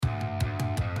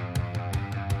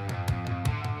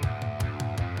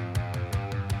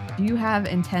Do you have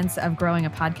intents of growing a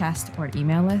podcast or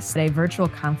email list? A virtual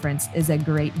conference is a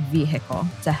great vehicle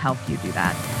to help you do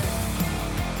that.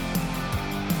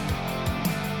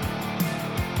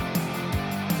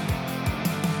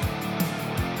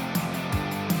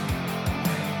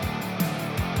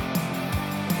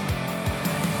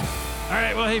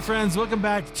 Well, hey, friends, welcome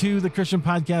back to the Christian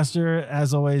Podcaster.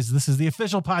 As always, this is the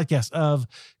official podcast of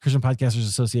Christian Podcasters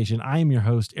Association. I am your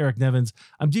host, Eric Nevins.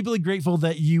 I'm deeply grateful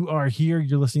that you are here.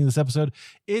 You're listening to this episode.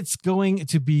 It's going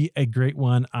to be a great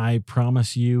one. I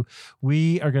promise you.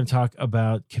 We are going to talk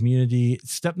about community.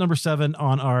 Step number 7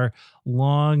 on our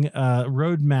long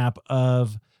roadmap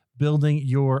of building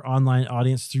your online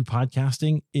audience through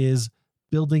podcasting is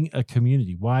building a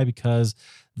community. Why? Because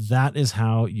that is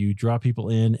how you draw people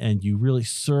in and you really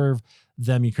serve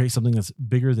them. You create something that's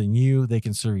bigger than you. They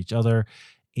can serve each other.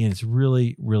 And it's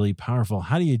really, really powerful.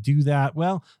 How do you do that?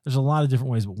 Well, there's a lot of different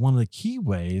ways, but one of the key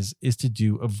ways is to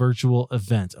do a virtual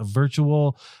event, a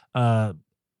virtual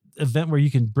event where you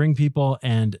can bring people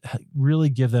and really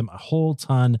give them a whole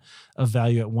ton of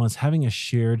value at once, having a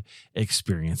shared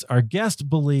experience. Our guest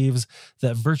believes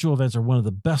that virtual events are one of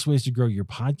the best ways to grow your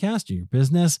podcast or your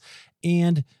business.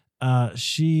 And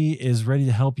she is ready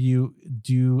to help you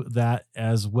do that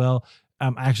as well.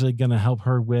 I'm actually going to help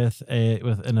her with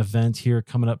an event here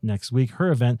coming up next week.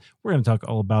 Her event, we're going to talk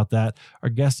all about that. Our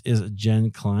guest is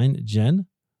Jen Kline. Jen,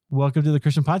 welcome to the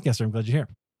Christian Podcaster. I'm glad you're here.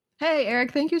 Hey,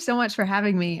 Eric, thank you so much for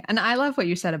having me. And I love what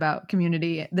you said about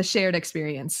community, the shared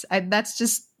experience. That's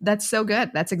so good.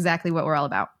 That's exactly what we're all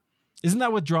about. Isn't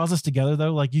that what draws us together,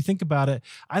 though? Like, you think about it.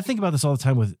 I think about this all the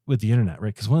time with the internet,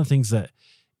 right? Because one of the things that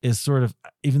is sort of,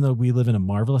 even though we live in a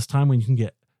marvelous time when you can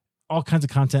get all kinds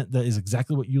of content that is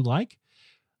exactly what you like,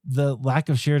 the lack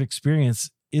of shared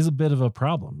experience is a bit of a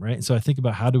problem, right? And so I think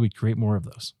about how do we create more of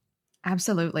those?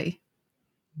 Absolutely.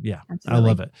 Yeah, Absolutely. I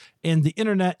love it. And the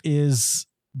internet is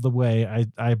the way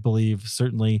I believe,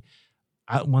 certainly.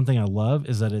 One thing I love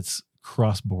is that it's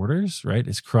cross borders, right?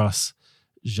 It's cross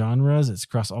genres. It's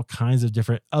cross all kinds of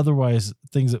different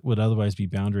things that would otherwise be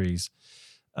boundaries.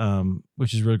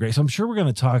 Which is really great. So I'm sure we're going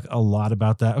to talk a lot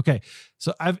about that. Okay.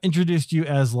 So I've introduced you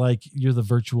as like, you're the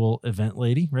virtual event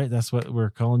lady, right? That's what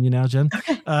we're calling you now, Jen.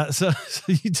 Okay. So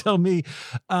you tell me,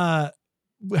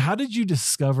 how did you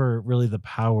discover really the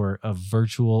power of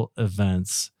virtual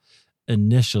events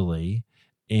initially?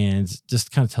 And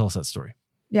just kind of tell us that story.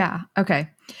 Yeah. Okay.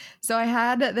 So I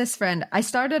had this friend. I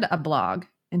started a blog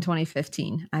in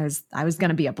 2015. I was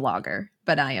going to be a blogger,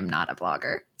 but I am not a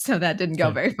blogger. So that didn't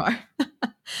go very far.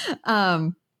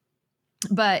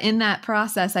 But in that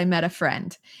process, I met a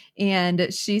friend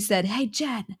and she said, "Hey,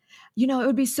 Jen, it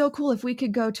would be so cool if we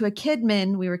could go to a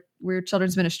Kidmin." We were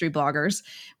children's ministry bloggers.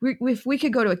 If we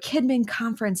could go to a Kidmin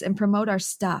conference and promote our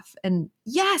stuff. And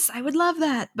yes, I would love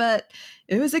that, but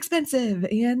it was expensive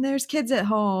and there's kids at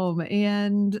home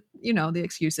and, the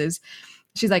excuses.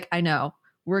 She's like, "I know,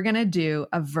 we're going to do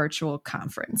a virtual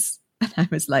conference." And I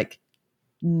was like,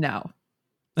 no.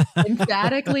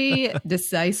 Emphatically,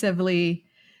 decisively,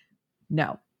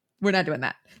 no, we're not doing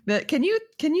that. But can you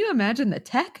imagine the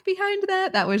tech behind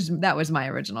that? That was my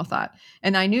original thought.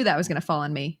 And I knew that was going to fall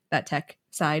on me, that tech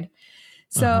side.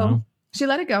 So she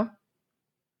let it go.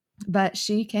 But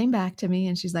she came back to me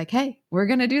and she's like, "Hey, we're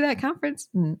going to do that conference."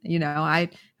 And,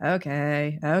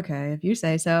 okay, if you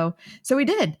say so. So we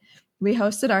did. We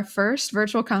hosted our first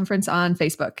virtual conference on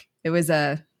Facebook. It was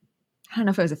I don't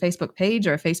know if it was a Facebook page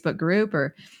or a Facebook group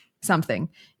or something.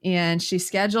 And she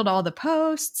scheduled all the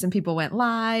posts and people went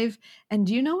live. And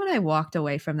do you know what I walked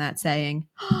away from that saying?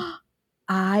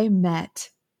 I met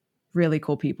really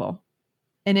cool people.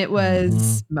 And it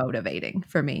was motivating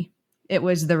for me. It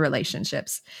was the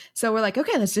relationships. So we're like,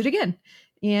 okay, let's do it again.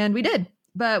 And we did.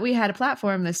 But we had a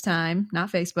platform this time, not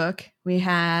Facebook. We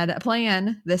had a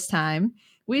plan this time.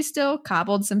 We still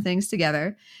cobbled some things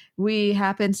together. We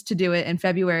happened to do it in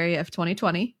February of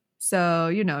 2020.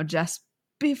 So, just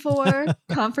before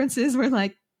conferences were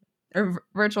or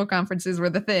virtual conferences were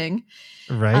the thing.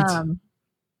 Right.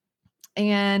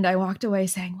 And I walked away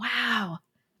saying, wow,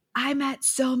 I met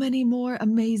so many more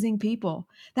amazing people.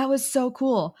 That was so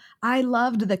cool. I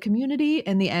loved the community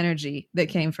and the energy that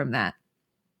came from that.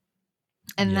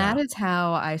 And that is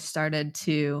how I started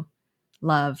to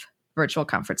love virtual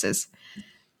conferences.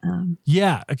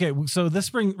 Okay. So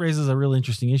this raises a really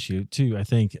interesting issue too, I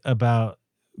think, about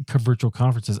virtual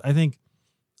conferences. I think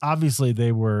obviously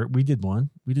we did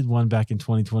one back in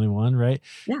 2021. Right.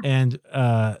 Yeah. And,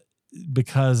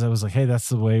 because I was like, hey, that's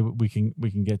the way we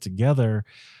can get together.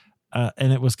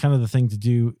 And it was kind of the thing to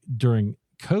do during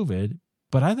COVID,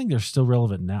 but I think they're still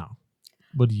relevant now.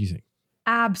 What do you think?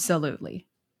 Absolutely.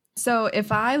 So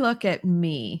if I look at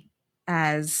me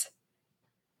as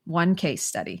one case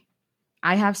study.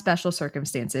 I have special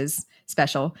circumstances,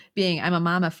 special being I'm a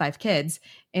mom of 5 kids,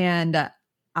 and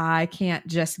I can't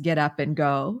just get up and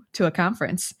go to a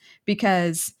conference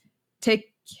because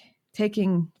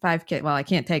taking 5 kids, well, I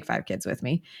can't take 5 kids with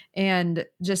me, and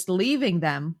just leaving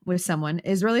them with someone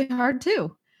is really hard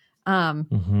too.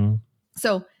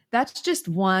 So that's just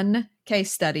one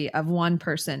case study of one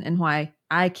person and why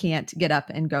I can't get up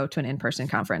and go to an in-person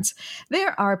conference.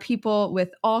 There are people with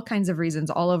all kinds of reasons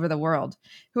all over the world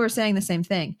who are saying the same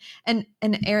thing. And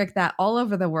Eric, that all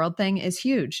over the world thing is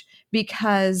huge,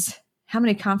 because how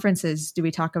many conferences do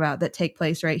we talk about that take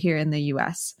place right here in the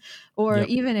US? Or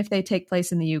even if they take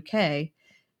place in the UK,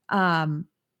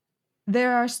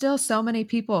 there are still so many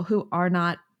people who are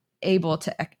not able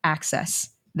to access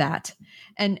that.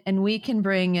 And we can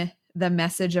bring the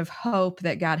message of hope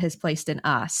that God has placed in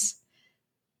us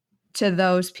to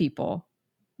those people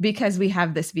because we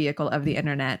have this vehicle of the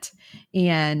internet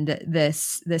and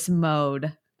this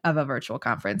mode of a virtual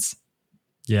conference.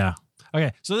 Yeah.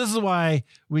 Okay. So this is why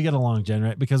we get along, Jen,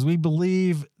 right? Because we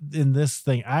believe in this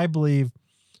thing. I believe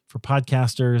for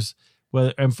podcasters,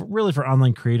 and really for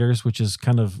online creators, which is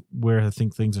kind of where I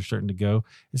think things are starting to go.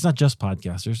 It's not just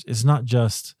podcasters. It's not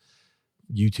just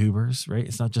YouTubers, right?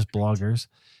 It's not just bloggers.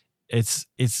 It's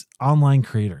online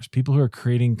creators, people who are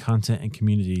creating content and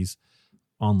communities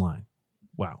online.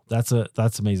 Wow, that's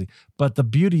amazing. But the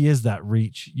beauty is that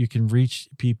reach. You can reach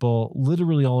people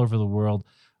literally all over the world.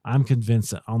 I'm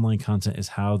convinced that online content is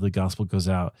how the gospel goes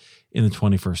out in the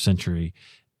 21st century.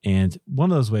 And one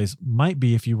of those ways might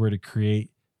be if you were to create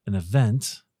an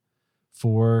event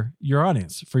for your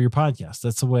audience, for your podcast.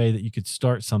 That's a way that you could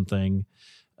start something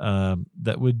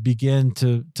that would begin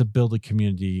to build a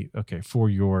community, for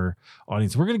your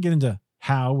audience. We're going to get into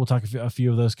how. We'll talk a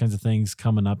few of those kinds of things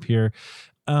coming up here.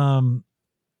 So I'm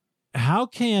going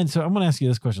to ask you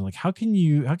this question. Like, how can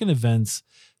events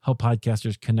help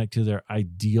podcasters connect to their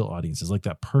ideal audiences, like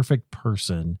that perfect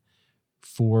person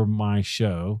for my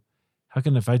show?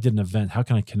 If I did an event, how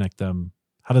can I connect them?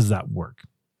 How does that work?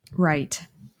 Right.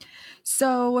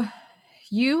 So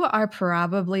you are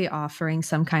probably offering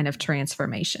some kind of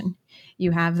transformation.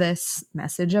 You have this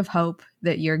message of hope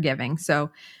that you're giving.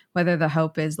 So whether the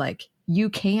hope is like you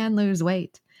can lose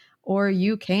weight, or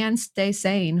you can stay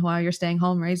sane while you're staying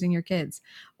home raising your kids,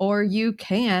 or you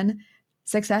can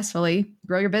successfully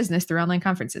grow your business through online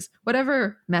conferences,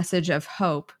 whatever message of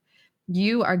hope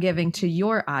you are giving to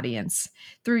your audience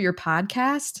through your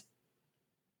podcast,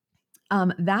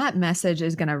 that message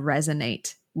is going to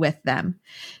resonate with them.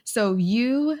 So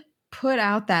you put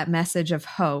out that message of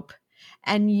hope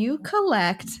and you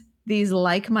collect these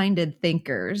like-minded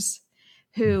thinkers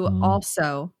who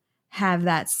also have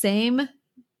that same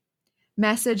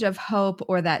message of hope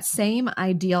or that same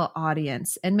ideal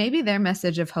audience. And maybe their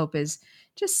message of hope is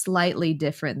just slightly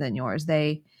different than yours.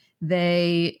 They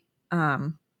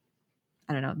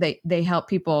I don't know, they help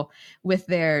people with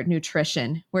their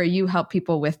nutrition, where you help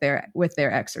people with their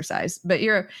exercise. But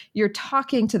you're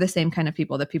talking to the same kind of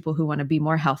people, the people who want to be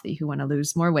more healthy, who want to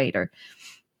lose more weight, or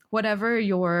whatever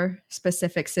your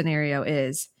specific scenario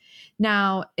is.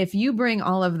 Now, if you bring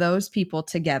all of those people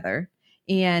together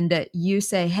and you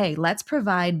say, hey, let's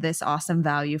provide this awesome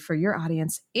value for your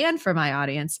audience and for my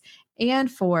audience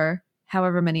and for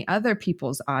however many other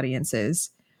people's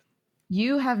audiences,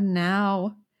 you have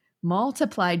now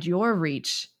multiplied your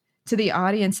reach to the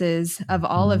audiences of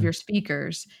all of your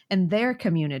speakers and their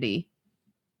community.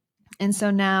 And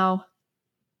so now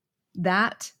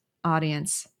that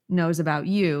audience knows about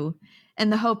you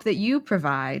and the hope that you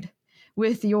provide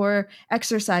with your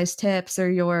exercise tips or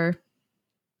your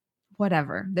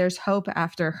whatever. There's hope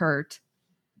after hurt.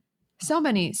 So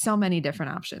many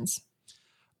different options.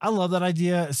 I love that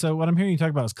idea. So what I'm hearing you talk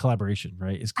about is collaboration,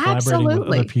 right? Is collaborating Absolutely.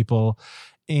 with other people.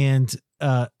 And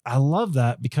I love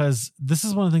that because this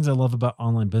is one of the things I love about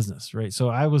online business, right? So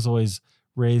I was always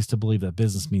raised to believe that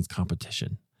business means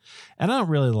competition. And I don't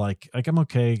really like I'm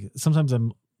okay. Sometimes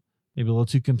I'm maybe a little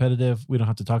too competitive. We don't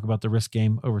have to talk about the risk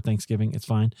game over Thanksgiving. It's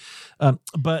fine.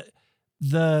 But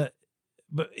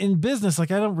in business, I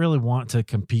don't really want to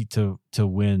compete to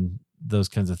win those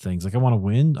kinds of things. I want to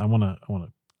win. I want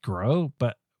to grow,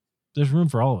 but there's room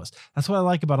for all of us. That's what I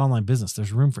like about online business.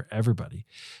 There's room for everybody.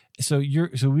 So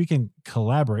we can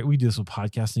collaborate. We do this with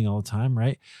podcasting all the time,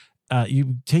 right?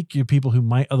 You take your people who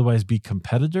might otherwise be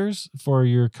competitors for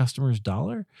your customer's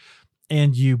dollar,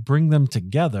 and you bring them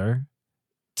together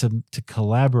to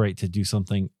collaborate to do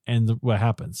something. And what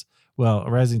happens? Well, a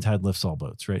rising tide lifts all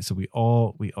boats, right? So we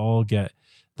all get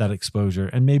that exposure.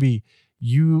 And maybe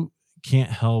you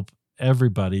can't help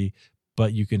everybody,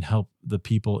 but you can help the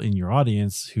people in your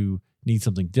audience who need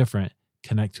something different,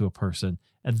 connect to a person.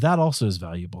 And that also is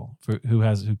valuable for who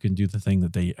can do the thing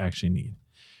that they actually need.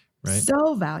 Right.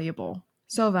 So valuable.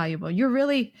 So valuable. You're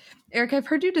really, Eric, I've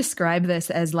heard you describe this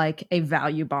as like a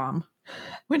value bomb,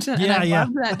 and I love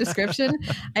that description.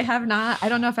 I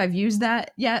don't know if I've used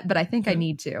that yet, but I think I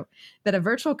need to. That a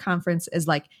virtual conference is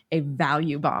like a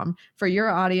value bomb for your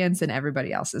audience and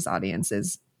everybody else's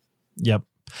audiences. Yep.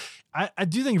 I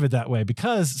do think of it that way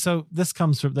because this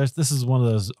comes from this is one of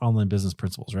those online business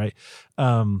principles, right?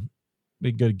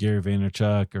 We go to Gary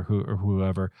Vaynerchuk or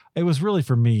whoever. It was really,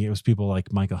 for me, it was people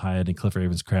like Michael Hyatt and Cliff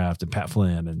Ravenscraft and Pat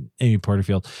Flynn and Amy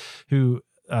Porterfield who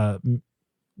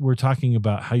were talking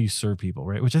about how you serve people,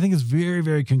 right? Which I think is very,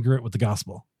 very congruent with the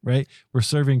gospel, right? We're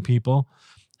serving people,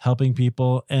 helping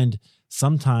people. And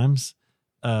sometimes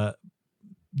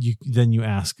you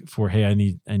ask for,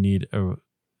 hey,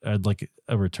 I'd like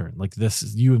a return. Like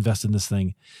this, you invest in this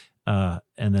thing and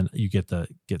then you get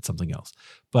something else.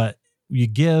 But you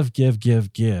give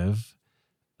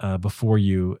before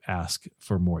you ask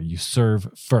for more. You serve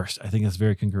first. I think that's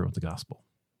very congruent with the gospel.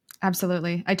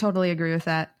 Absolutely. I totally agree with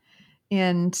that.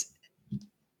 And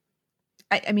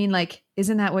I mean, like,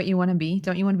 isn't that what you want to be?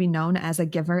 Don't you want to be known as a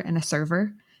giver and a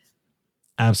server?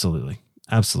 Absolutely.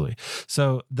 Absolutely.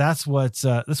 So that's what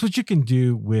you can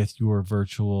do with your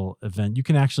virtual event. You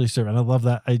can actually serve. And I love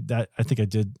that. I think I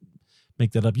did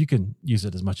make that up. You can use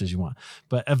it as much as you want,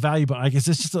 but a value, I guess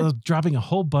it's just dropping a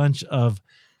whole bunch of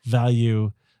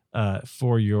value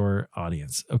for your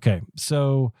audience. Okay.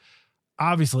 So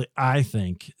obviously I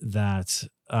think that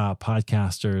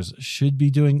podcasters should be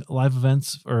doing live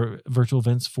events or virtual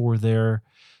events for their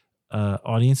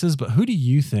audiences, but who do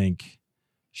you think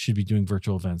should be doing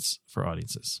virtual events for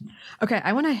audiences? Okay.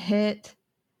 I want to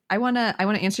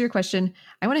answer your question.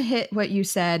 I want to hit what you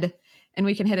said, and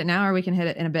we can hit it now or we can hit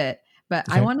it in a bit. But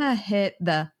okay. I want to hit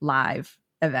the live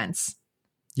events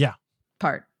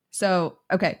part. So,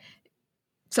 okay.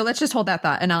 So let's just hold that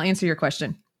thought and I'll answer your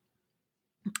question.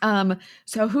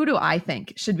 So who do I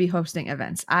think should be hosting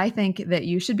events? I think that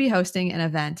you should be hosting an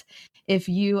event if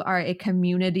you are a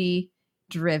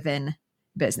community-driven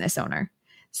business owner.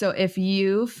 So if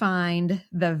you find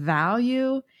the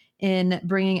value in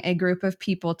bringing a group of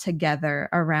people together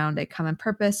around a common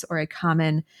purpose or a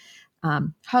common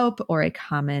hope or a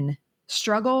common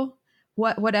struggle,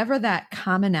 whatever that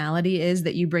commonality is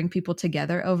that you bring people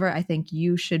together over, I think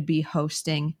you should be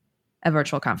hosting a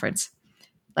virtual conference.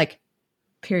 Like,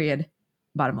 period,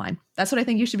 bottom line. That's what I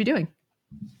think you should be doing.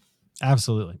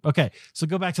 Absolutely. Okay. So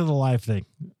go back to the live thing.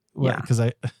 Yeah.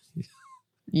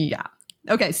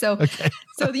 Okay. So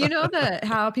you know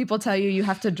how people tell you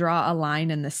have to draw a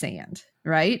line in the sand,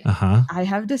 right? Uh-huh. I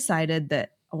have decided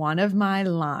that one of my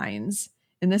lines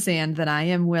in the sand that I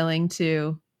am willing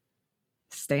to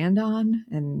stand on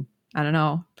and I don't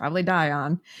know, probably die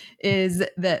on, is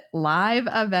that live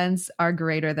events are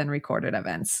greater than recorded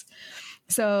events.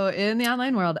 So in the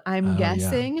online world, I'm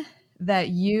guessing that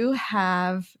you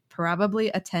have probably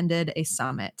attended a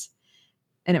summit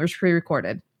and it was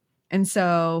pre-recorded. And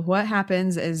so what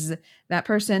happens is that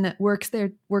person works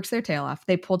their tail off.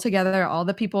 They pull together all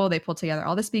the people, they pull together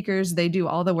all the speakers, they do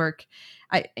all the work.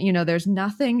 There's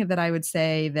nothing that I would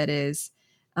say that is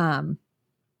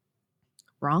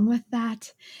wrong with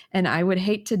that. And I would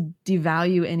hate to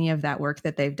devalue any of that work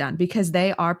that they've done because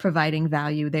they are providing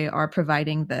value. They are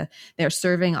they're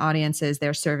serving audiences.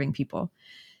 They're serving people.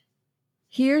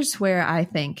 Here's where I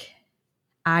think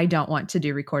I don't want to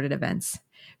do recorded events,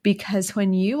 because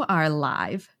when you are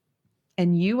live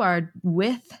and you are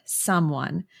with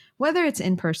someone, whether it's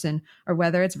in person or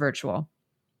whether it's virtual,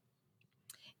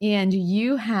 and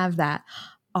you have that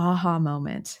aha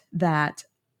moment that,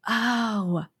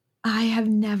 oh, I have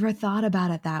never thought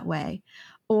about it that way,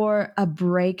 or a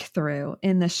breakthrough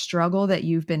in the struggle that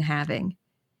you've been having.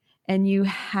 And you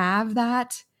have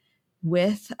that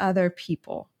with other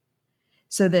people.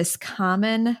 So this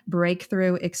common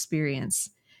breakthrough experience,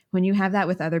 when you have that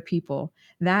with other people,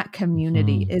 that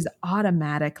community is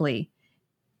automatically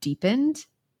deepened.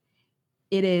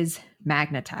 It is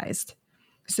magnetized.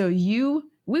 So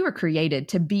we were created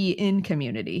to be in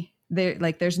community.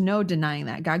 There's no denying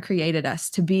that. God created us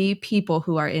to be people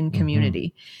who are in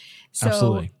community. So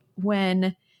absolutely.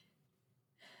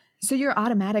 So you're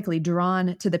automatically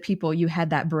drawn to the people you had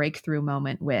that breakthrough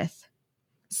moment with.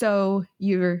 So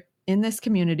you're in this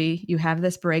community, you have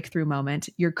this breakthrough moment,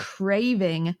 you're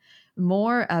craving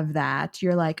more of that.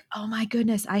 You're like, oh my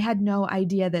goodness, I had no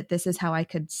idea that this is how I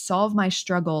could solve my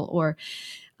struggle or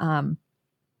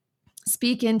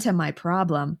speak into my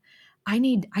problem. I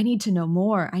need to know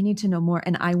more. I need to know more.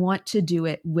 And I want to do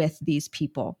it with these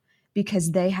people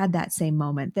because they had that same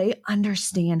moment. They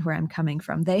understand where I'm coming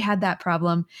from. They had that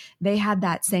problem. They had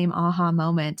that same aha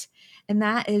moment. And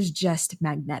that is just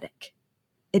magnetic.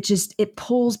 It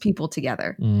pulls people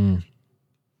together. And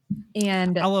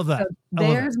I love that. so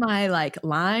there's my like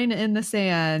line in the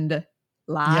sand.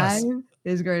 Live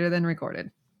is greater than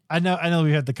recorded. I know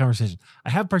we had the conversation. I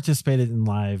have participated in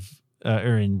live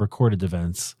or in recorded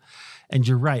events, and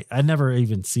you're right. I never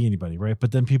even see anybody, right?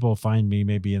 But then people find me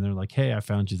maybe and they're like, hey, I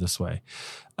found you this way.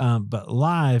 But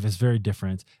live is very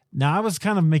different. Now, I was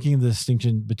kind of making the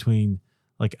distinction between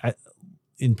like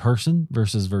in person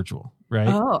versus virtual, right?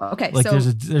 Oh, okay. Like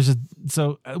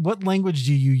so what language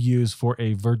do you use for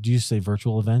do you say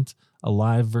virtual event, a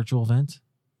live virtual event?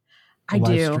 I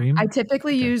do. Stream? I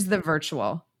typically use the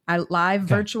virtual.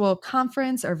 Virtual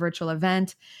conference or virtual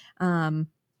event.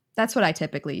 That's what I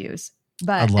typically use.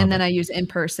 Then I use in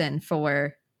person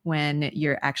for when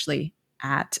you're actually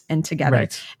at and together.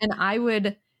 Right. And I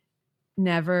would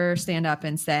never stand up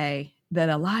and say that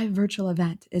a live virtual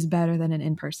event is better than an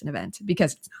in-person event,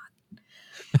 because it's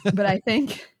not. But I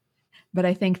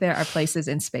think there are places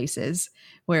and spaces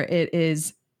where it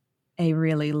is a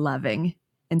really loving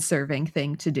and serving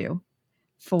thing to do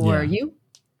for you,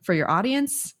 for your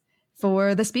audience,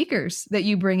 for the speakers that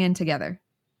you bring in together.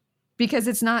 Because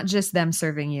it's not just them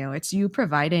serving you, it's you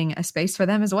providing a space for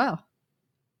them as well.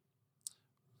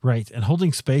 Right. And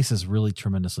holding space is really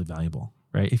tremendously valuable,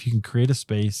 right? If you can create a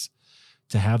space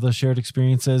to have those shared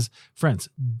experiences, friends,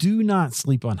 do not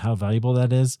sleep on how valuable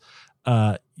that is.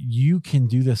 You can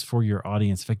do this for your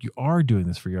audience. In fact, you are doing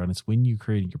this for your audience when you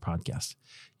create your podcast.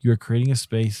 You're creating a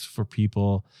space for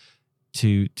people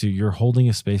you're holding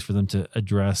a space for them to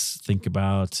address, think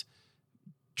about,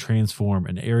 transform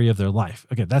an area of their life.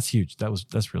 Okay, that's huge.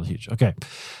 That's really huge. Okay.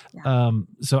 Yeah.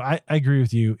 So I agree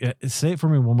with you. Say it for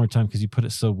me one more time, because you put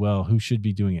it so well. Who should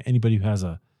be doing it? Anybody who has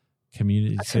a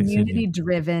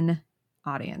community-driven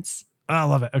audience. I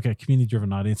love it. Okay,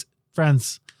 community-driven audience.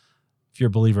 Friends, if you're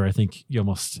a believer, I think you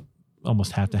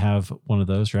almost have to have one of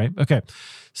those, right? Okay.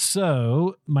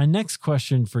 So my next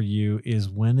question for you is,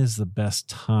 when is the best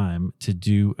time to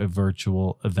do a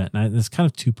virtual event? Now, there's kind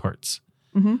of two parts.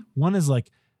 Mm-hmm. One is like,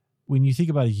 when you think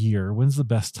about a year, when's the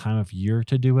best time of year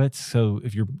to do it? So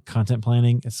if you're content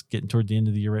planning, it's getting toward the end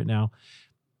of the year right now,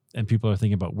 and people are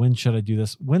thinking about, when should I do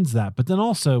this? When's that? But then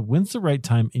also, when's the right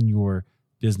time in your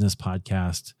business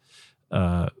podcast,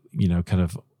 kind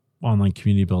of online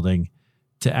community building,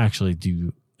 to actually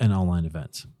do an online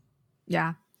event?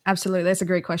 Yeah, absolutely. That's a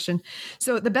great question.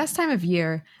 So the best time of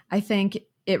year, I think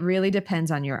it really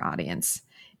depends on your audience.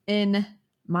 In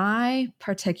my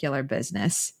particular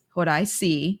business, what I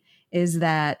see is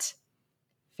that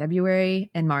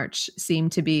February and March seem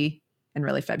to be, and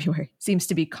really February seems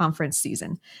to be conference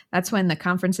season. That's when the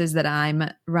conferences that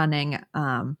I'm running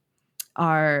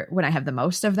are when I have the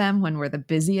most of them, when we're the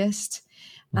busiest.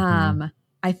 Mm-hmm.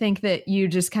 I think that you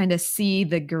just kind of see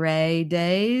the gray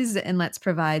days, and let's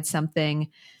provide something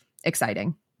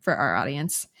exciting for our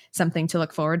audience, something to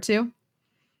look forward to.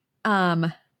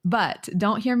 But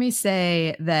don't hear me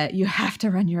say that you have to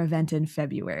run your event in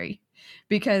February,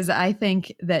 because I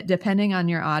think that depending on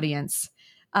your audience,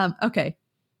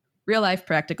 real life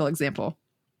practical example.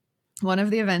 One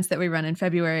of the events that we run in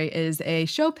February is a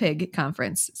show pig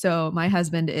conference. So my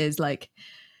husband is like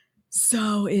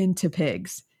so into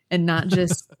pigs, and not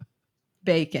just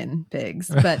bacon pigs,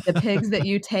 but the pigs that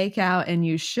you take out and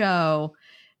you show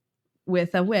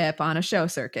with a whip on a show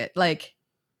circuit, like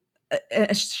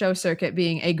a show circuit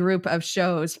being a group of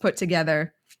shows put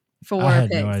together for I had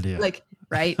pigs. No idea. Like,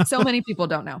 right? So many people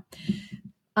don't know.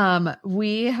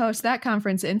 We host that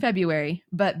conference in February,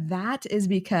 but that is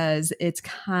because it's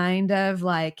kind of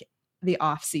like the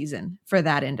off season for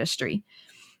that industry.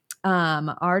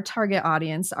 Our target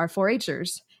audience are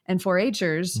 4-Hers, and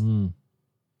 4-Hers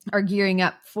are gearing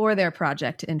up for their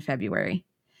project in February.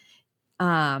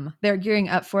 They're gearing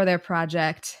up for their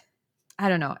project. I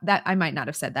don't know, that I might not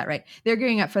have said that right. They're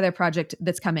gearing up for their project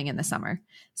that's coming in the summer.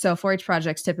 So 4-H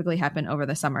projects typically happen over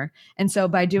the summer. And so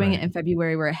by doing it in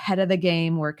February, we're ahead of the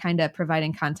game. We're kind of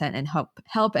providing content and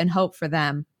help and hope for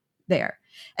them there.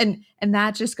 And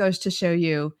that just goes to show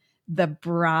you the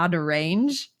broad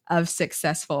range of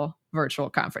successful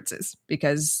virtual conferences,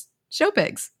 because show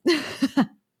pigs.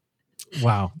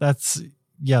 Wow. That's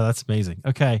amazing.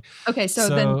 Okay. So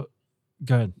then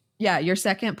go ahead. Yeah. Your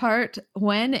second part,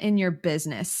 when in your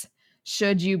business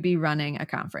should you be running a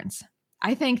conference?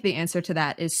 I think the answer to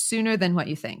that is sooner than what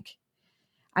you think.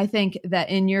 I think that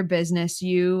in your business,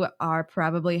 you are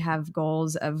probably have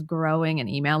goals of growing an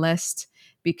email list,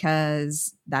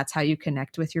 because that's how you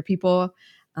connect with your people.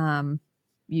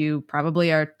 you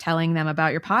probably are telling them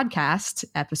about your podcast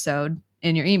episode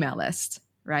in your email list,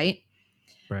 right?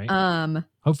 Right.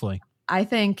 Hopefully. I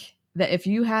think that if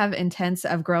you have intents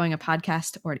of growing a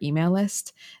podcast or an email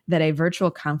list, that a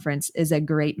virtual conference is a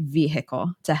great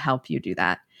vehicle to help you do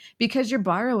that, because you're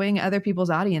borrowing other people's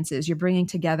audiences. You're bringing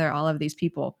together all of these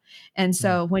people. And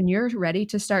so when you're ready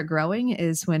to start growing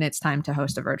is when it's time to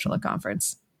host a virtual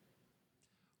conference.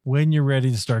 When you're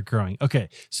ready to start growing. Okay.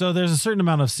 So there's a certain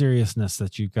amount of seriousness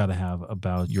that you've got to have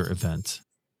about your event.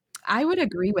 I would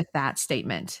agree with that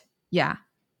statement. Yeah.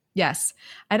 Yes.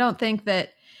 I don't think that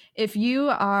if you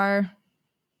are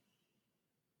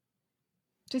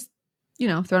just,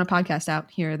 throwing a podcast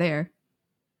out here or there,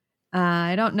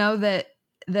 I don't know that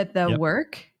the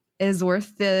work is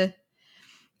worth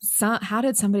how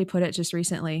did somebody put it just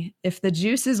recently? If the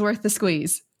juice is worth the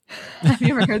squeeze. Have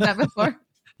you ever heard that before?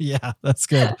 Yeah, that's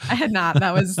good. I had not.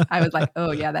 I was like,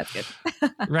 oh yeah, that's good.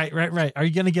 Right. Are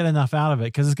you going to get enough out of it?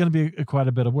 Because it's going to be quite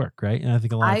a bit of work, right? And I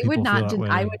think a lot of people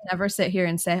I would never sit here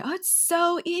and say, oh, it's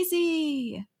so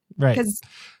easy. Right. Because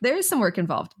there is some work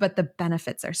involved, but the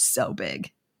benefits are so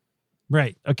big.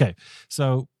 Right. Okay.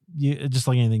 So you just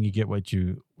like anything, you get what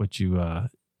you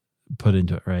put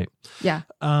into it, right? Yeah.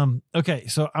 Okay.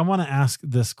 So I want to ask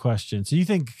this question. So you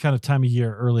think kind of time of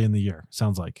year, early in the year,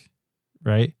 sounds like,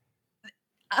 right?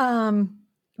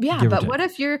 Yeah, but what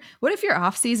if your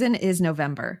off season is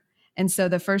November? And so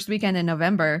the first weekend in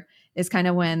November is kind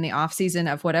of when the off season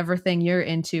of whatever thing you're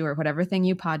into or whatever thing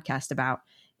you podcast about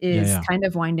is kind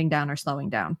of winding down or slowing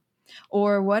down.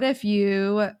 Or what if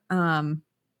you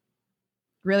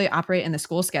really operate in the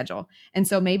school schedule? And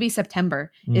so maybe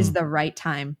September is the right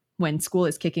time when school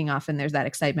is kicking off and there's that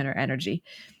excitement or energy.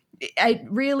 It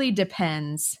really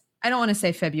depends. I don't want to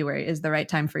say February is the right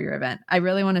time for your event. I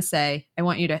really want to say, I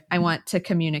want to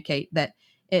communicate that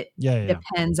it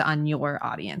depends on your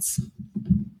audience.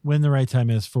 When the right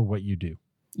time is for what you do.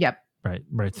 Yep.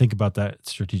 Right. Think about that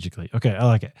strategically. Okay. I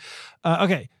like it.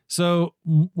 Okay. So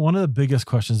one of the biggest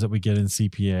questions that we get in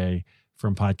CPA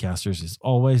from podcasters is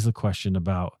always the question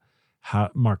about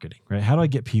marketing, right? How do I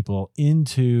get people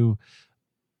into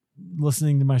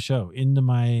listening to my show, into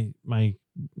my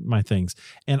things?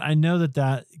 And I know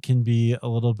that can be a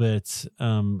little bit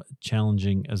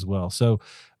challenging as well. So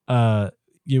how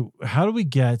do we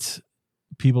get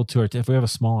people if we have a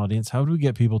small audience, how do we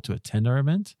get people to attend our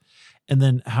event? And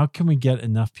then how can we get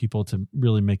enough people to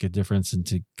really make a difference and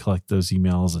to collect those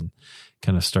emails and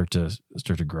kind of start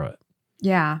to grow it?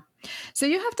 Yeah. So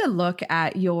you have to look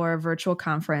at your virtual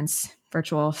conference,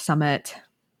 virtual summit,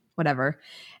 whatever,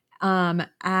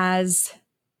 as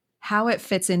how it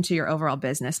fits into your overall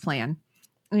business plan.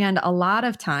 And a lot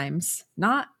of times,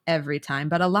 not every time,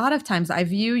 but a lot of times I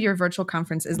view your virtual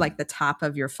conference as like the top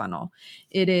of your funnel.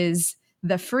 It is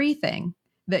the free thing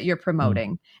that you're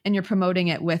promoting, and you're promoting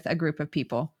it with a group of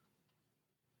people.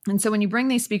 And so when you bring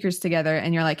these speakers together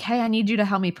and you're like, hey, I need you to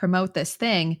help me promote this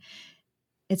thing,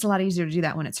 it's a lot easier to do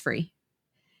that when it's free.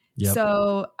 Yep.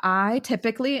 So I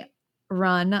typically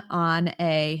run on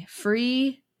a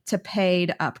free to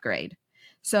paid upgrade.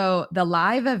 So the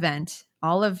live event,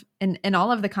 all of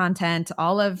the content,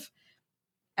 all of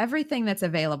everything that's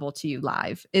available to you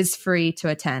live is free to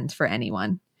attend for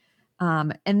anyone.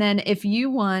 And then if you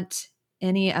want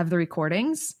any of the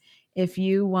recordings, if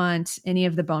you want any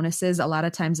of the bonuses, a lot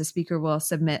of times a speaker will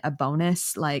submit a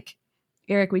bonus. Like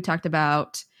Eric, we talked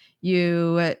about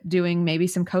you doing maybe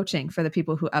some coaching for the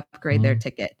people who upgrade their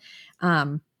ticket.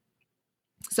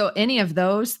 So any of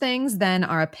those things then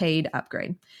are a paid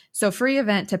upgrade. So free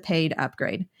event to paid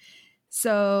upgrade.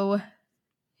 So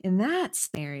in that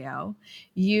scenario,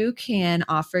 you can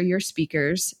offer your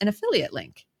speakers an affiliate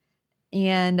link.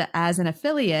 And as an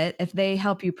affiliate, if they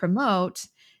help you promote,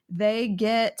 they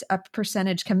get a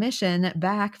percentage commission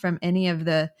back from any of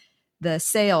the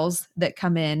sales that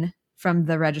come in from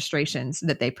the registrations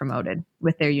that they promoted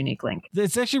with their unique link.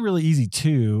 It's actually really easy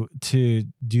to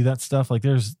do that stuff. Like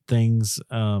there's things,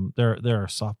 there are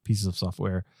soft pieces of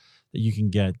software that you can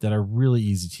get that are really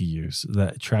easy to use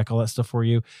that track all that stuff for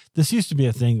you. This used to be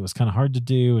a thing that was kind of hard to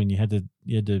do, and you had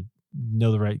to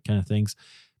know the right kind of things.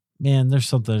 Man,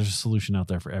 there's a solution out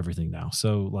there for everything now.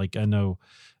 So like, I know,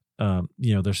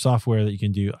 there's software that you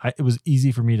can do. It was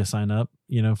easy for me to sign up,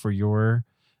 for your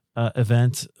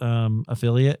event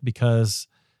affiliate, because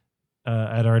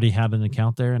I'd already had an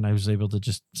account there and I was able to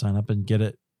just sign up and get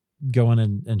it going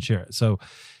and share it. So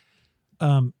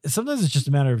sometimes it's just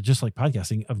a matter of, just like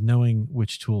podcasting, of knowing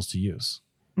which tools to use.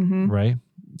 Right.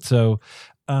 So,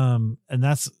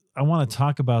 I want to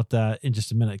talk about that in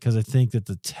just a minute, because I think that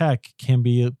the tech can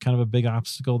be kind of a big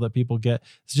obstacle that people get.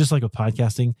 It's just like with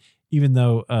podcasting, even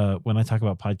though when I talk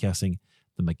about podcasting,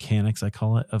 the mechanics, I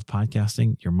call it, of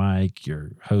podcasting, your mic,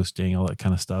 your hosting, all that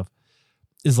kind of stuff,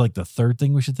 is like the third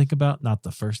thing we should think about, not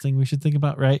the first thing we should think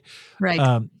about, right?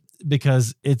 Right.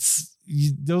 Because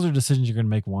those are decisions you're going to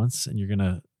make once, and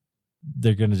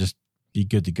they're going to just be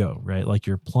good to go, right? Like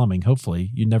your plumbing,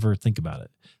 hopefully you never think about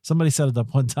it. Somebody set it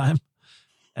up one time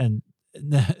and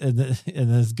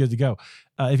it's good to go.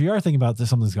 If you are thinking about this,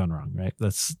 something's gone wrong, right?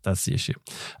 That's the issue.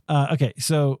 Okay.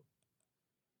 So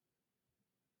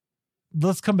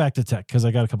let's come back to tech, because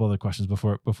I got a couple other questions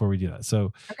before we do that.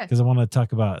 So, because I want to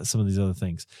talk about some of these other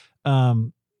things. I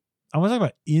want to talk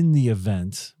about in the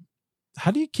event,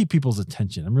 how do you keep people's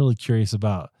attention? I'm really curious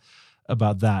about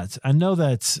that. I know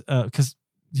that, because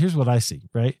here's what I see,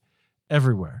 right?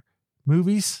 Everywhere.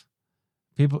 Movies,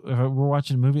 people, if we're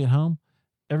watching a movie at home,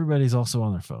 everybody's also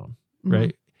on their phone,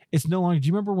 right? It's no longer, do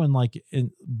you remember when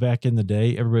back in the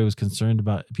day, everybody was concerned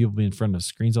about people being in front of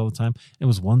screens all the time? It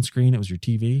was one screen, it was your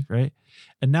TV, right?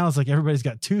 And now it's like everybody's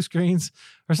got two screens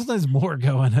or sometimes more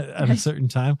going at a certain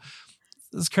time.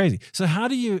 It's crazy. So how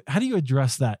do you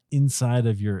address that inside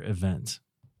of your event?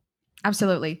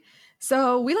 Absolutely.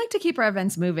 So we like to keep our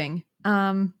events moving.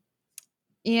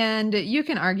 And you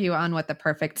can argue on what the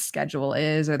perfect schedule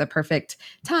is or the perfect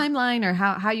timeline or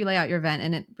how you lay out your event.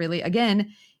 And it really,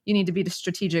 again, you need to be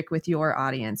strategic with your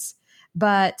audience.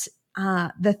 But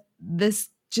this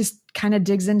just kind of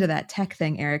digs into that tech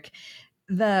thing, Eric.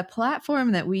 The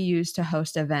platform that we use to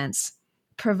host events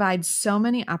provides so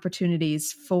many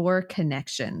opportunities for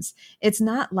connections. It's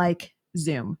not like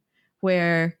Zoom,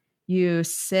 where you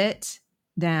sit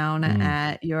down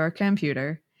at your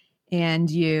computer and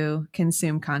you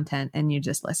consume content and you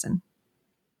just listen.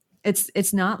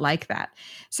 It's not like that.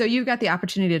 So you've got the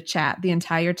opportunity to chat the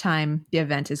entire time the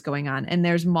event is going on. And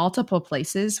there's multiple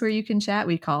places where you can chat.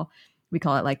 We call it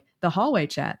like the hallway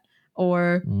chat,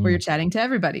 or where you're chatting to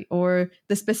everybody, or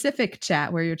the specific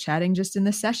chat where you're chatting just in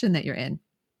the session that you're in.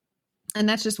 And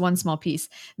that's just one small piece.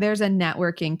 There's a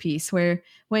networking piece where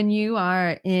when you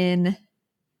are at an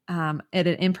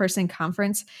in-person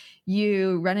conference,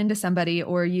 you run into somebody,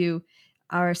 or you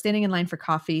are standing in line for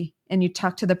coffee and you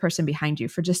talk to the person behind you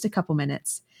for just a couple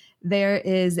minutes. There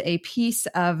is a piece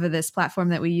of this platform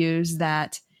that we use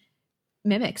that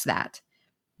mimics that.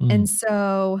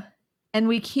 And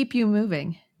we keep you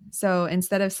moving. So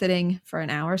instead of sitting for an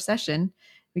hour session,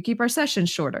 we keep our session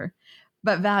shorter,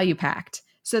 but value packed,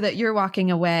 so that you're walking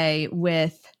away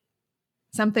with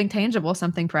something tangible,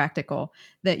 something practical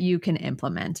that you can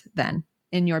implement then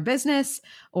in your business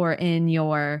or in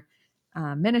your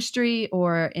ministry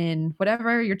or in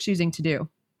whatever you're choosing to do.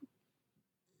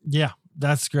 Yeah,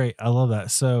 that's great. I love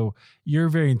that. So you're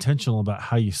very intentional about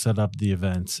how you set up the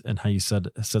event and how you set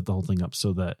the whole thing up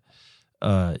so that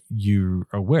you're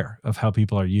aware of how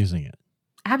people are using it.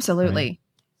 Absolutely. Right?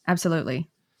 Absolutely.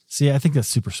 See, I think that's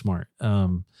super smart.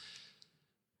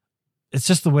 It's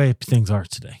just the way things are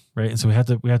today, right? And so we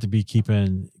have to be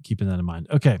keeping that in mind.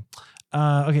 Okay.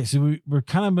 So we're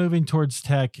kind of moving towards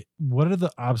tech. What are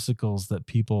the obstacles that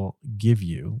people give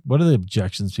you? What are the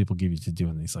objections people give you to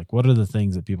doing these? Like, what are the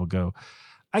things that people go,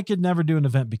 I could never do an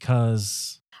event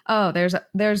because... Oh,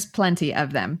 there's plenty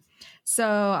of them.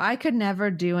 So I could never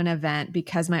do an event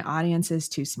because my audience is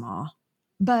too small.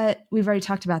 But we've already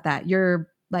talked about that. You're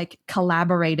like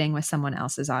collaborating with someone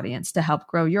else's audience to help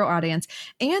grow your audience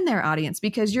and their audience,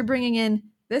 because you're bringing in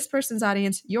this person's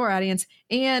audience, your audience,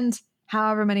 and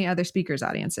however many other speakers'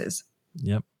 audiences.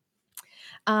 Yep.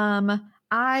 I'm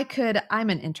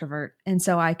an introvert, and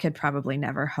so I could probably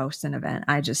never host an event.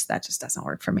 That just doesn't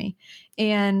work for me.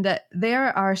 And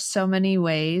there are so many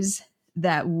ways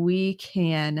that we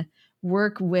can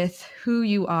work with who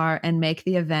you are and make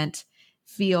the event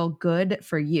feel good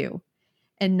for you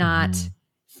and not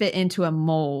fit into a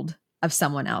mold of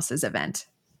someone else's event.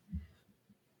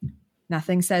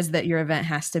 Nothing says that your event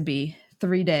has to be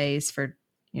 3 days for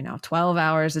 12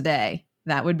 hours a day.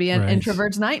 That would be an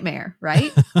introvert's nightmare,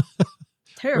 right?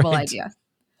 Terrible idea.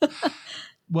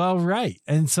 Well, right.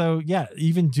 And so, yeah,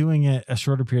 even doing it a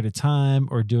shorter period of time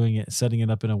or setting it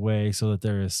up in a way so that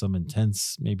there is some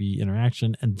intense maybe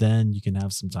interaction, and then you can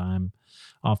have some time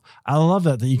off. I love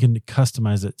that you can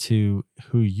customize it to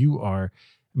who you are.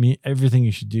 I mean, everything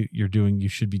you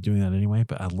should be doing that anyway,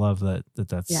 but I love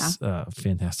that's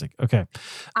fantastic. Okay.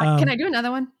 Can I do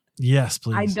another one? Yes,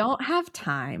 please. I don't have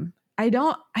time. It's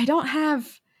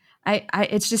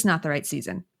just not the right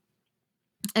season.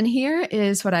 And here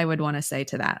is what I would want to say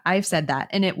to that. I've said that,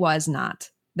 and it was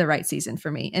not the right season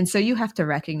for me. And so you have to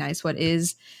recognize what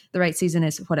is the right season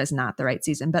is what is not the right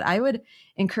season. But I would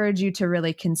encourage you to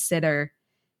really consider,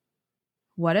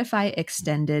 what if I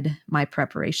extended my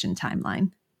preparation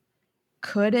timeline?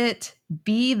 could it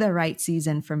be the right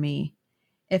season for me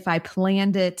if I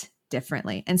planned it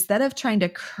differently? Instead of trying to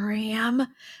cram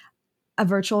a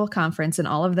virtual conference and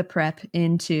all of the prep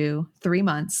into 3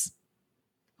 months,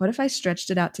 what if I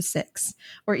stretched it out to 6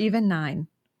 or even 9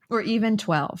 or even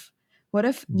 12? What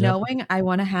if knowing I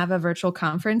want to have a virtual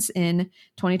conference in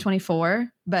 2024,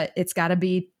 but it's got to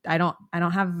be, I don't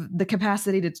have the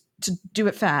capacity to do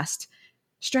it fast,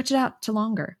 stretch it out to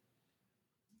longer.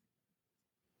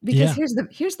 Because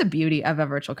here's the beauty of a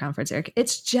virtual conference, Eric.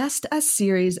 It's just a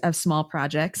series of small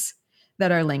projects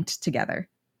that are linked together,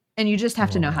 and you just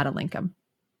have to know how to link them.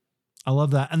 I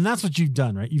love that. And that's what you've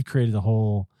done, right? You've created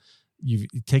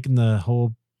you've taken the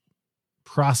whole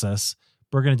process,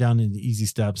 broken it down into easy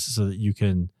steps so that you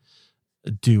can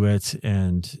do it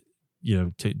and,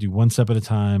 do one step at a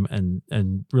time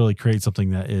and really create something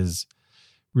that is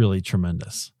really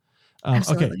tremendous.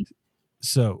 Okay.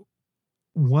 So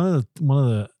one of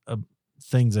the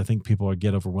things I think people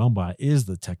get overwhelmed by is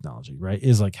the technology, right?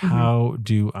 Is like, how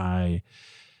do I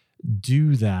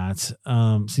do that?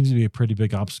 Seems to be a pretty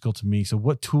big obstacle to me. So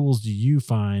what tools do you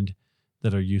find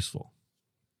that are useful?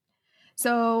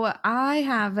 So I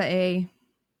have a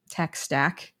tech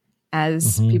stack,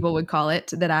 as people would call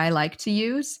it, that I like to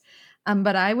use.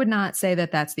 But I would not say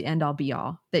that that's the end all be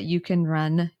all, that you can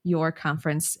run your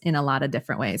conference in a lot of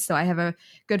different ways. So I have a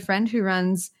good friend who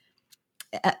runs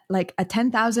like a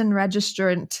 10,000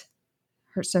 registrant.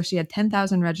 So she had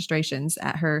 10,000 registrations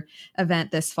at her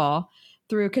event this fall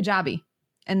through Kajabi,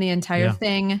 and the entire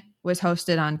thing was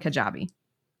hosted on Kajabi.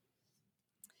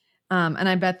 And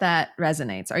I bet that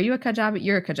resonates. Are you a Kajabi?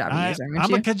 You're a Kajabi user, aren't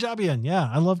you? I'm a Kajabian. Yeah,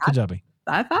 I love Kajabi.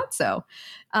 I thought so.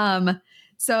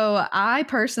 So I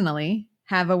personally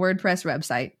have a WordPress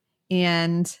website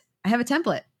and I have a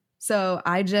template. So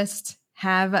I just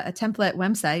have a template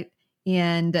website.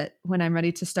 And when I'm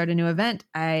ready to start a new event,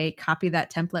 I copy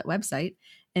that template website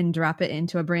and drop it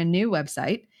into a brand new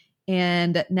website.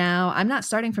 And now I'm not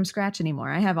starting from scratch anymore.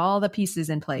 I have all the pieces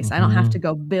in place. I don't have to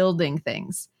go building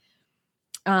things.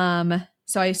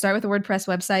 So I start with a WordPress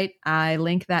website. I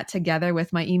link that together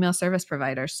with my email service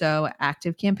provider. So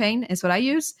ActiveCampaign is what I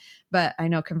use, but I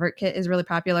know ConvertKit is really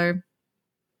popular.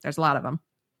 There's a lot of them.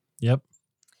 Yep.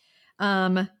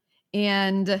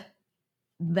 And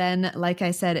then, like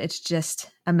I said, it's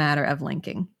just a matter of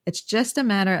linking. It's just a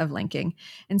matter of linking.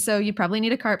 And so you probably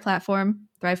need a cart platform.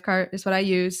 ThriveCart is what I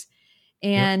use.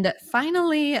 And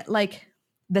finally, like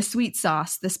the sweet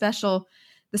sauce, the special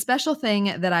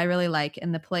thing that I really like,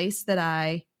 and the place that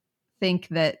I think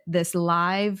that this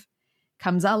live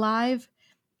comes alive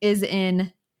is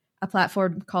in a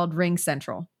platform called Ring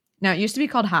Central. Now, it used to be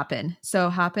called Hopin. So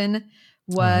Hopin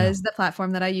was the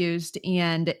platform that I used,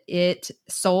 and it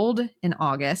sold in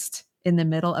August in the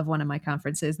middle of one of my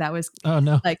conferences. That was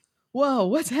like, whoa,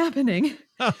 what's happening?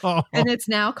 And it's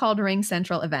now called Ring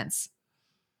Central Events.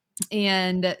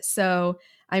 And so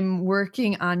I'm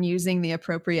working on using the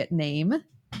appropriate name.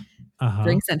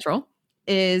 Ring Central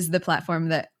is the platform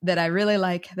that I really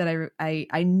like, that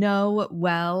I know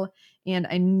well, and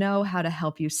I know how to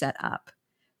help you set up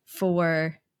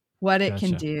for what it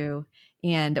can do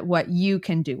and what you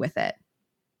can do with it.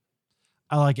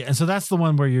 I like it. And so that's the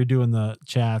one where you're doing the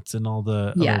chats and all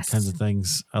the other kinds of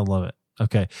things. I love it.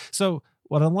 Okay. So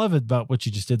what I love about what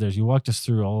you just did there is you walked us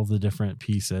through all of the different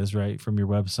pieces, right? From your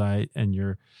website and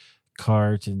your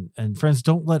cart, and friends,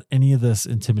 don't let any of this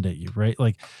intimidate you, right?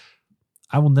 Like,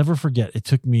 I will never forget. It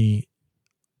took me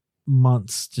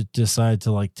months to decide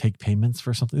to take payments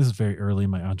for something. This is very early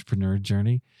in my entrepreneur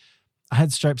journey. I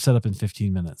had Stripe set up in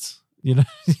 15 minutes. You know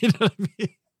what I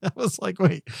mean? I was like,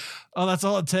 wait, that's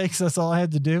all it takes. That's all I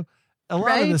had to do. A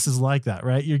lot of this is like that,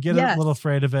 right? You get a little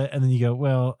afraid of it, and then you go,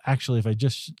 well, actually, if I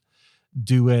just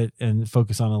do it and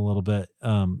focus on it a little bit,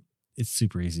 it's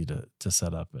super easy to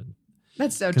set up. And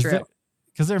that's so true.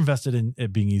 Because they're invested in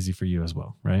it being easy for you as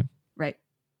well, right? Right.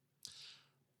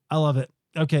 I love it.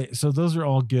 Okay, so those are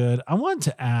all good. I wanted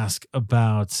to ask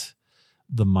about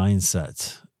the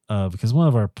mindset, because one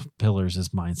of our pillars is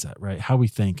mindset, right? How we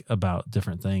think about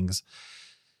different things.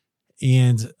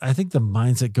 And I think the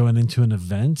mindset going into an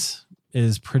event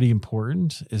is pretty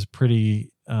important, is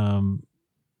pretty,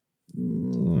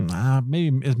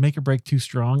 maybe is make or break too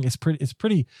strong. It's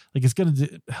pretty like it's going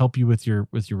to help you with your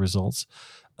results.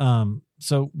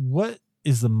 So what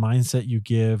is the mindset you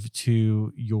give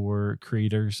to your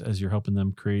creators as you're helping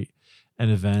them create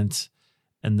an event?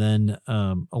 And then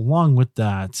along with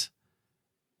that,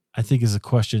 I think is a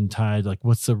question tied, like,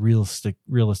 what's the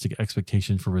realistic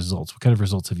expectation for results? What kind of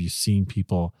results have you seen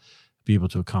people be able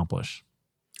to accomplish?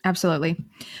 Absolutely.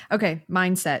 Okay.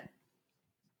 Mindset.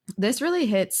 This really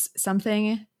hits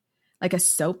something like a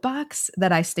soapbox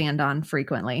that I stand on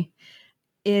frequently,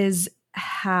 is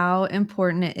how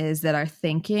important it is that our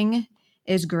thinking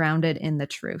is grounded in the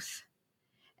truth.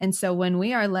 And so when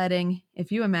we are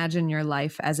if you imagine your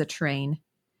life as a train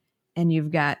and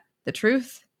you've got the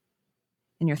truth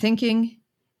and your thinking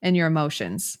and your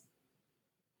emotions,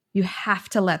 you have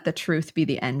to let the truth be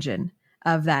the engine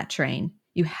of that train.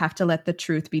 You have to let the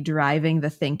truth be driving the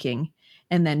thinking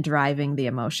and then driving the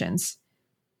emotions.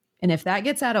 And if that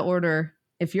gets out of order,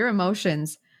 if your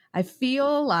emotions, I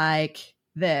feel like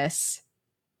this,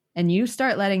 and you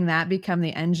start letting that become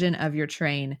the engine of your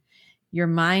train, your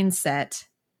mindset,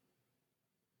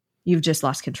 you've just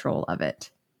lost control of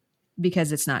it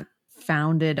because it's not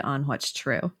founded on what's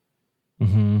true.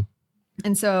 Mm-hmm.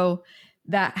 And so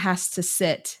that has to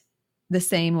sit the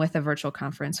same with a virtual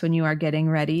conference. When you are getting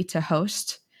ready to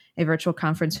host a virtual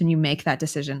conference, when you make that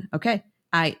decision, okay,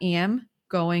 I am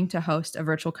going to host a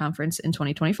virtual conference in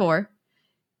 2024,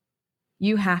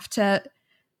 you have to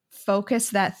focus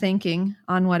that thinking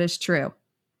on what is true.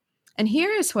 And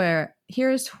here's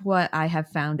what I have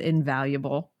found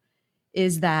invaluable,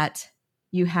 is that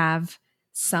you have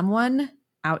someone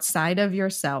outside of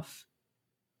yourself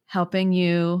helping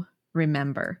you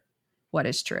remember what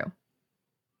is true.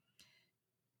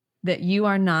 That you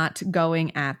are not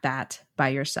going at that by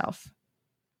yourself.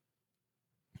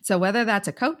 So whether that's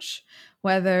a coach,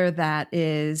 whether that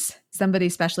is somebody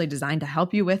specially designed to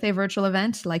help you with a virtual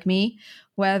event like me,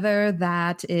 whether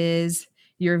that is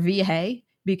your VA,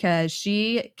 because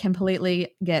she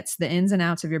completely gets the ins and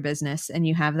outs of your business and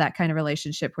you have that kind of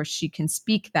relationship where she can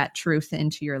speak that truth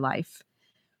into your life.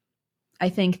 I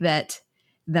think that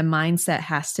the mindset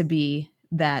has to be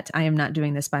that I am not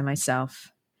doing this by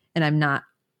myself, and I'm not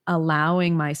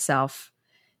allowing myself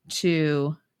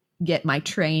to get my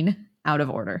train out of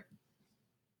order.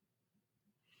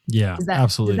 Yeah,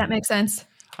 absolutely. Does that make sense?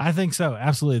 I think so.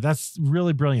 Absolutely. That's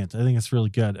really brilliant. I think it's really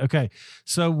good. Okay.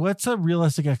 So what's a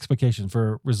realistic expectation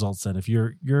for results then? If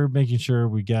you're making sure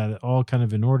we got it all kind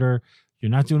of in order,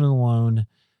 you're not doing it alone,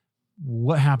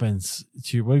 what have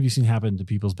you seen happen to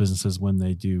people's businesses when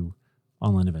they do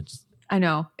online events? I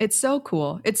know. It's so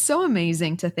cool. It's so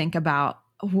amazing to think about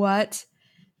what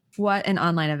an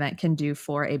online event can do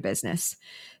for a business.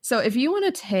 So if you want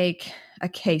to take a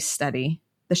case study,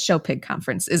 the Show Pig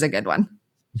Conference is a good one.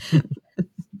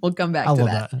 We'll come back to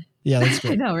that. Yeah, that's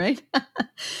great. I know, right?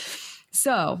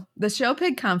 So the Show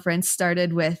Pig Conference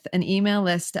started with an email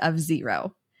list of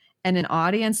 0 and an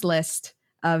audience list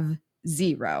of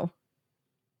 0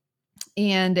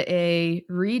 and a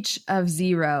reach of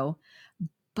 0,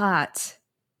 but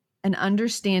an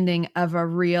understanding of a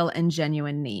real and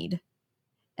genuine need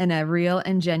and a real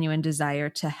and genuine desire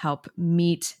to help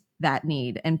meet that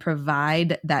need and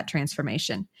provide that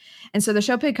transformation. And so the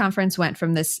Show Pig Conference went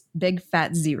from this big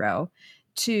fat 0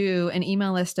 to an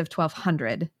email list of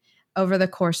 1,200 over the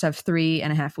course of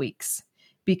 3.5 weeks,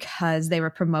 because they were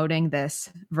promoting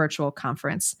this virtual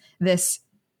conference, this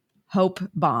hope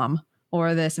bomb,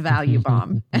 or this value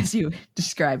bomb, as you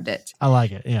described it. I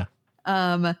like it. Yeah.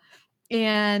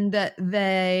 And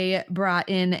they brought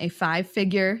in a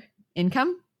 5-figure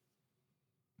income,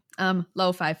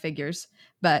 low 5 figures,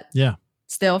 but yeah,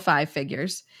 still 5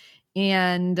 figures.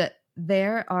 And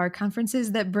there are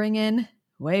conferences that bring in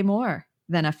way more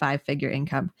than a 5-figure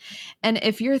income. And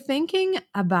if you're thinking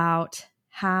about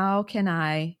how can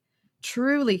I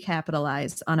truly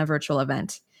capitalize on a virtual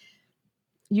event,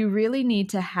 you really need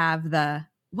to have the,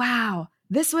 wow,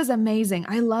 this was amazing.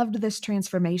 I loved this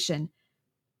transformation.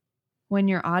 When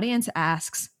your audience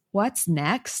asks, what's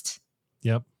next?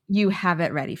 Yep. You have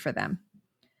it ready for them.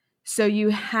 So you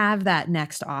have that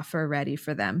next offer ready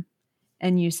for them.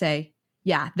 And you say,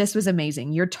 yeah, this was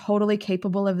amazing. You're totally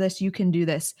capable of this. You can do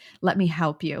this. Let me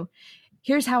help you.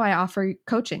 Here's how I offer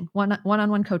coaching,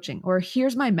 one-on-one coaching, or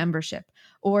here's my membership,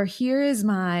 or here is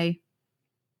my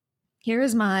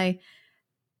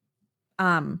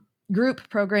group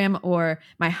program, or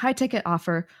my high ticket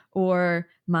offer, or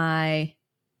my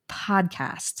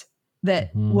podcast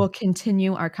that will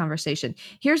continue our conversation.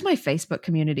 Here's my Facebook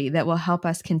community that will help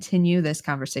us continue this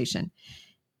conversation.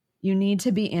 You need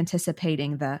to be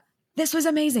anticipating this was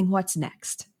amazing. What's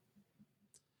next?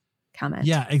 Comment.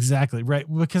 Yeah, exactly. Right.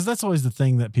 Because that's always the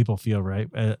thing that people feel, right,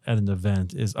 at an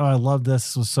event is, oh, I love this.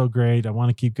 This was so great. I want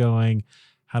to keep going.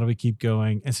 How do we keep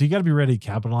going? And so you got to be ready to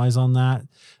capitalize on that.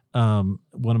 One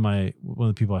of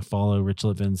the people I follow, Rich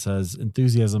Litvin, says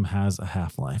enthusiasm has a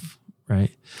half-life,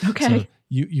 right? Okay. So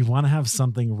you want to have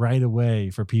something right away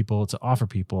for people to offer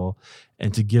people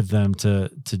and to give them to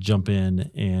jump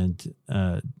in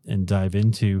and dive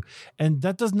into. And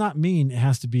that does not mean it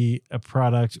has to be a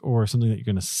product or something that you're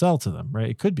going to sell to them, right?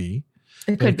 It could be,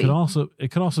 It But could be.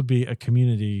 it could also be a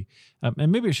community,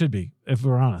 and maybe it should be, if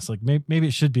we're honest. Like maybe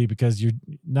it should be, because you're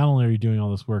not only are you doing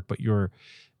all this work, but you're,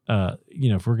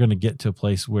 if we're going to get to a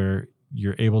place where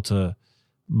you're able to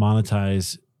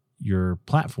monetize your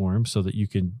platform so that you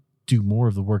can do more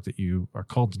of the work that you are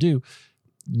called to do,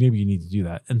 maybe you need to do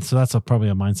that. And so that's probably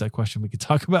a mindset question we could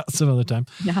talk about some other time.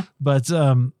 Yeah. But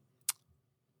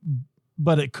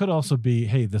it could also be,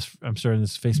 hey, I'm starting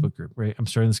this Facebook group, right? I'm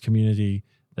starting this community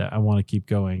that I want to keep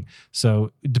going.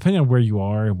 So depending on where you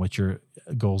are and what your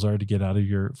goals are to get out of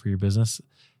for your business,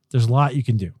 there's a lot you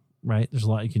can do, right? There's a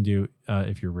lot you can do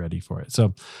if you're ready for it.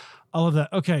 So all of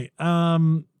that. Okay.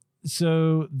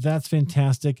 So that's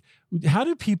fantastic. How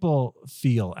do people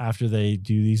feel after they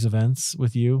do these events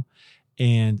with you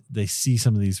and they see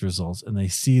some of these results and they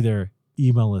see their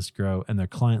email list grow and their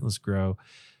client list grow,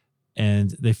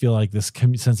 and they feel like this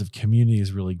sense of community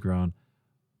has really grown?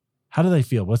 How do they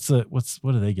feel? What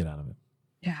do they get out of it?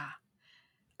 Yeah.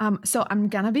 So I'm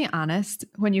going to be honest.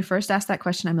 When you first asked that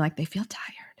question, I'm like, they feel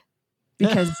tired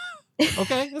because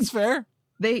okay, that's fair.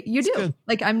 You do. Good.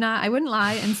 Like, I wouldn't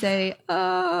lie and say,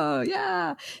 oh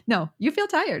yeah, no, you feel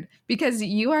tired because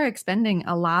you are expending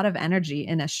a lot of energy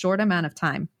in a short amount of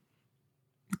time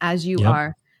as you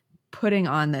are putting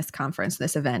on this conference,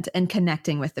 this event, and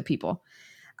connecting with the people.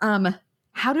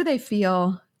 How do they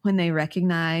feel when they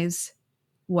recognize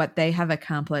what they have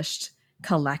accomplished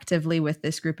collectively with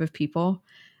this group of people?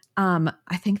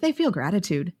 I think they feel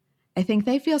gratitude. I think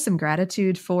they feel some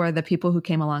gratitude for the people who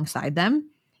came alongside them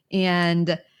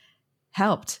and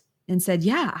helped and said,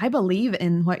 yeah, I believe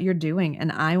in what you're doing and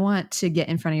I want to get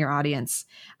in front of your audience.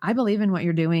 I believe in what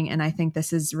you're doing and I think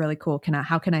this is really cool.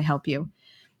 How can I help you?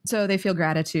 So they feel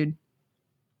gratitude.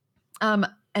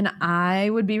 And I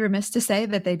would be remiss to say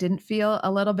that they didn't feel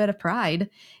a little bit of pride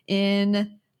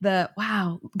in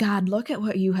wow, God, look at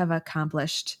what you have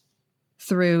accomplished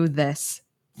through this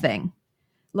thing.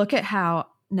 Look at how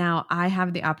now I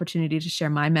have the opportunity to share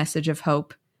my message of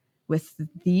hope with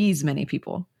these many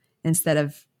people instead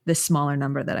of the smaller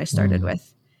number that I started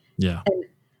with. Yeah. And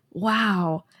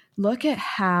wow, look at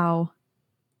how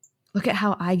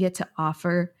I get to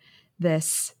offer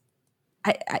this.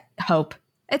 I hope.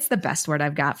 It's the best word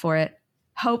I've got for it.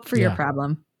 Hope for your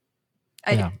problem.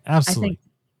 Yeah, absolutely. I think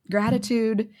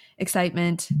gratitude,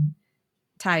 excitement,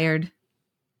 tired,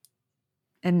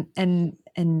 and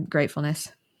gratefulness.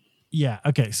 Yeah.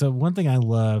 Okay. So one thing I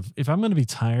love, if I'm going to be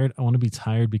tired, I want to be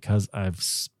tired because I've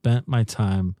spent my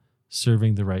time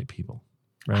serving the right people,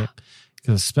 right?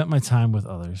 Because I've spent my time with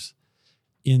others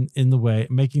in the way,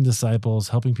 making disciples,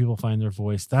 helping people find their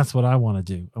voice. That's what I want to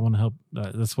do. I want to help.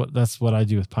 That's what I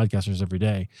do with podcasters every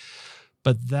day.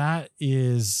 But that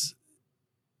is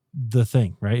the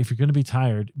thing, right? If you're going to be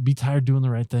tired doing the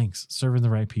right things, serving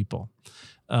the right people.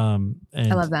 And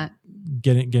I love that.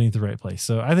 Getting to the right place.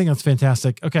 So I think that's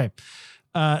fantastic. Okay.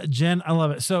 Jen, I love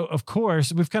it. So of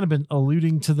course we've kind of been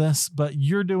alluding to this, but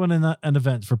you're doing an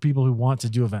event for people who want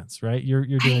to do events, right? You're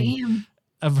doing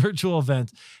a virtual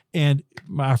event, and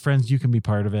my friends, you can be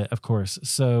part of it, of course.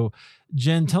 So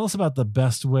Jen, tell us about the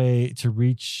best way to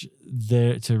reach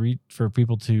for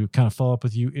people to kind of follow up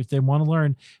with you if they want to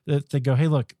learn, that they go, hey,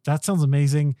 look, that sounds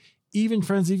amazing. Even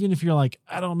friends, even if you're like,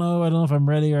 I don't know if I'm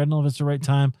ready, or I don't know if it's the right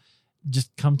time,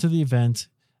 just come to the event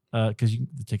because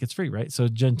the ticket's free, right? So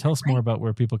Jen, tell us more about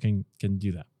where people can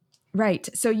do that. Right.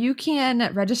 So you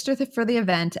can register for the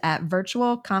event at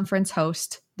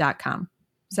virtualconferencehost.com.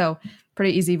 So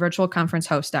pretty easy,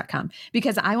 virtualconferencehost.com,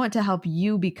 because I want to help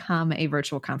you become a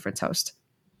virtual conference host.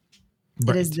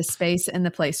 Right. It is the space and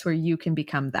the place where you can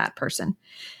become that person.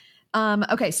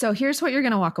 Okay. So here's what you're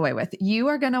going to walk away with. You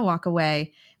are going to walk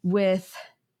away with,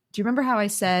 do you remember how I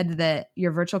said that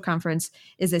your virtual conference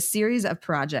is a series of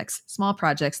projects, small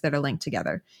projects that are linked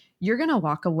together? You're going to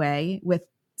walk away with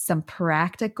some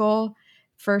practical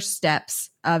first steps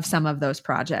of some of those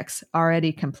projects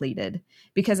already completed,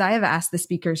 because I have asked the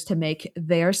speakers to make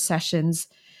their sessions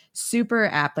super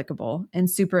applicable and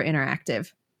super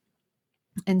interactive.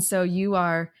 And so you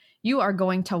are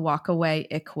going to walk away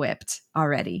equipped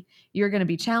already. You're going to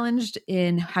be challenged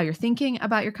in how you're thinking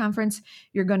about your conference.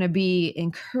 You're going to be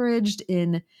encouraged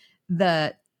in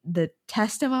the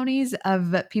testimonies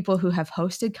of people who have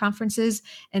hosted conferences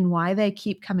and why they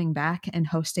keep coming back and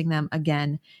hosting them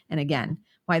again and again,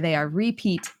 why they are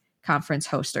repeat conference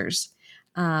hosters.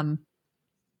 And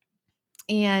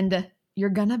you're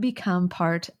going to become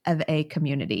part of a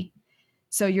community.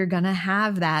 So you're going to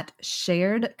have that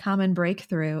shared common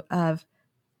breakthrough of,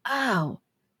 oh,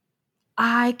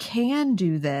 I can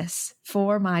do this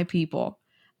for my people.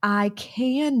 I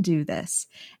can do this.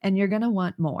 And you're going to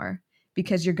want more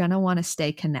because you're going to want to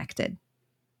stay connected.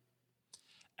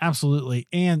 Absolutely.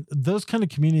 And those kind of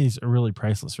communities are really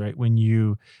priceless, right? When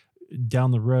you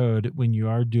down the road, when you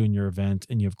are doing your event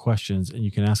and you have questions and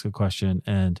you can ask a question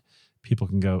and people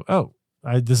can go, oh,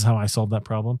 this is how I solved that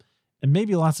problem. And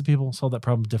maybe lots of people solve that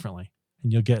problem differently,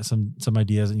 and you'll get some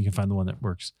ideas and you can find the one that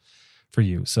works for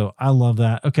you. So I love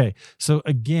that. Okay. So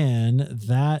again,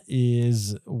 that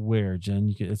is where,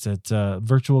 Jen, it's at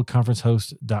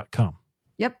virtualconferencehost.com.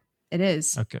 Yep, it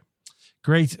is. Okay.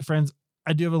 Great, friends.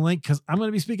 I do have a link because I'm going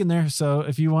to be speaking there. So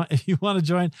if you want to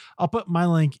join, I'll put my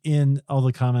link in all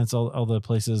the comments, all the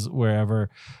places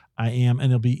wherever I am,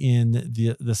 and it'll be in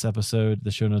this episode, the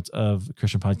show notes of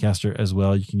Christian Podcaster as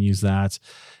well. You can use that,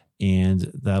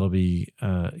 and that'll be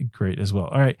great as well.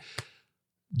 All right,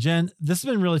 Jen, this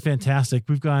has been really fantastic.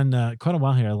 We've gone quite a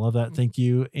while here. I love that. Thank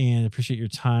you, and appreciate your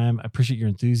time. I appreciate your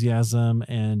enthusiasm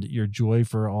and your joy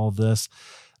for all this.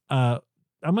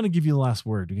 I'm going to give you the last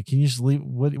word. Can you just leave?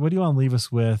 What do you want to leave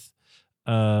us with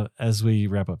as we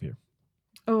wrap up here?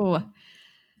 Oh,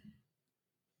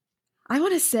 I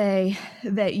want to say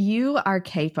that you are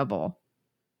capable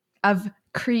of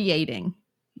creating.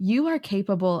 You are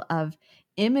capable of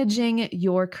imaging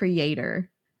your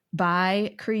creator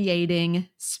by creating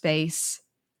space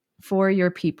for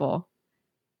your people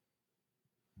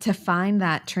to find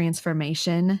that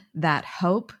transformation, that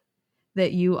hope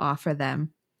that you offer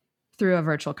them through a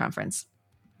virtual conference.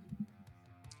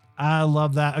 I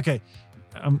love that. Okay.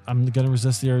 I'm going to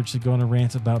resist the urge to go on a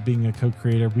rant about being a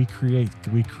co-creator. We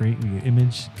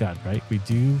image God, right?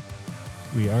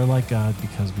 We are like God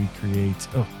because we create.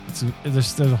 Oh,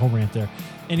 there's a whole rant there.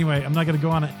 Anyway, I'm not going to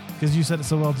go on it because you said it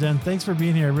so well, Jen. Thanks for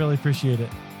being here. I really appreciate it.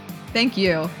 Thank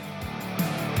you.